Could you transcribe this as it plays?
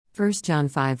1 John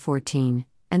 5:14,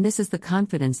 and this is the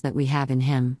confidence that we have in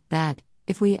him, that,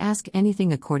 if we ask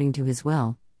anything according to his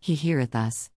will, he heareth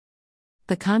us.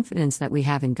 The confidence that we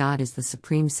have in God is the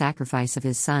supreme sacrifice of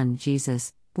his Son,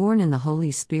 Jesus, born in the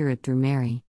Holy Spirit through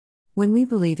Mary. When we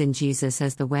believe in Jesus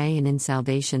as the way and in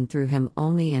salvation through him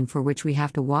only, and for which we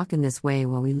have to walk in this way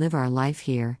while we live our life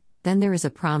here, then there is a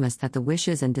promise that the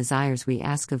wishes and desires we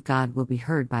ask of God will be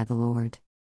heard by the Lord.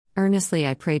 Earnestly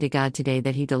I pray to God today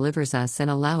that he delivers us and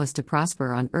allow us to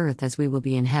prosper on earth as we will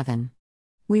be in heaven.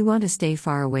 We want to stay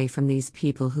far away from these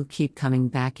people who keep coming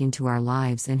back into our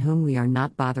lives and whom we are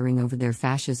not bothering over their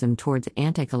fascism towards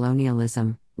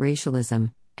anti-colonialism,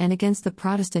 racialism, and against the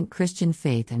Protestant Christian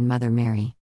faith and Mother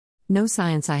Mary. No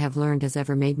science I have learned has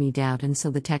ever made me doubt, and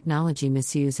so the technology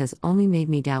misuse has only made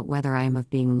me doubt whether I am of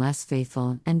being less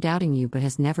faithful and doubting you, but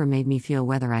has never made me feel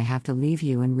whether I have to leave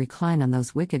you and recline on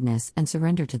those wickedness and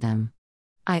surrender to them.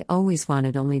 I always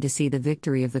wanted only to see the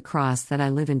victory of the cross, that I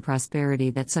live in prosperity,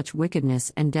 that such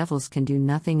wickedness and devils can do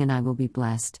nothing, and I will be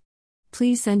blessed.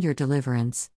 Please send your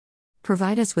deliverance.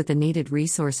 Provide us with the needed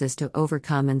resources to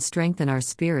overcome and strengthen our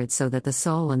spirit, so that the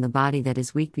soul and the body that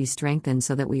is weak be strengthened,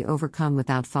 so that we overcome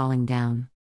without falling down.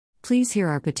 Please hear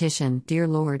our petition, dear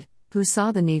Lord, who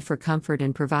saw the need for comfort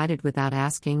and provided without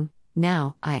asking.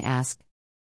 Now, I ask.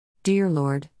 Dear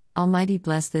Lord, Almighty,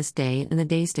 bless this day and the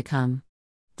days to come.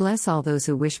 Bless all those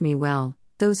who wish me well,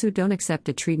 those who don't accept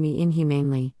to treat me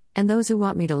inhumanely, and those who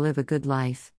want me to live a good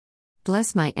life.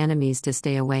 Bless my enemies to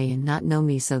stay away and not know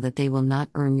me, so that they will not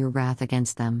earn your wrath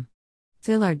against them.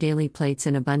 Fill our daily plates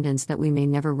in abundance, that we may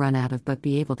never run out of but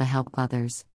be able to help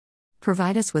others.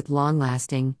 Provide us with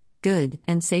long-lasting, good,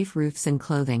 and safe roofs and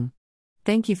clothing.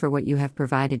 Thank you for what you have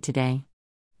provided today.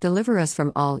 Deliver us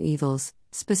from all evils,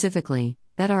 specifically,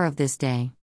 that are of this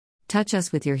day. Touch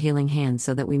us with your healing hand,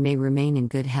 so that we may remain in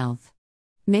good health.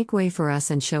 Make way for us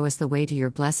and show us the way to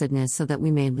your blessedness, so that we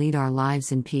may lead our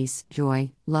lives in peace,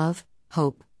 joy, love,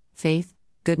 hope, faith,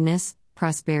 goodness,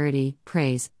 prosperity,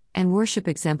 praise, and worship,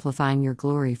 exemplifying your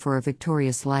glory for a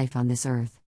victorious life on this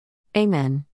earth. Amen.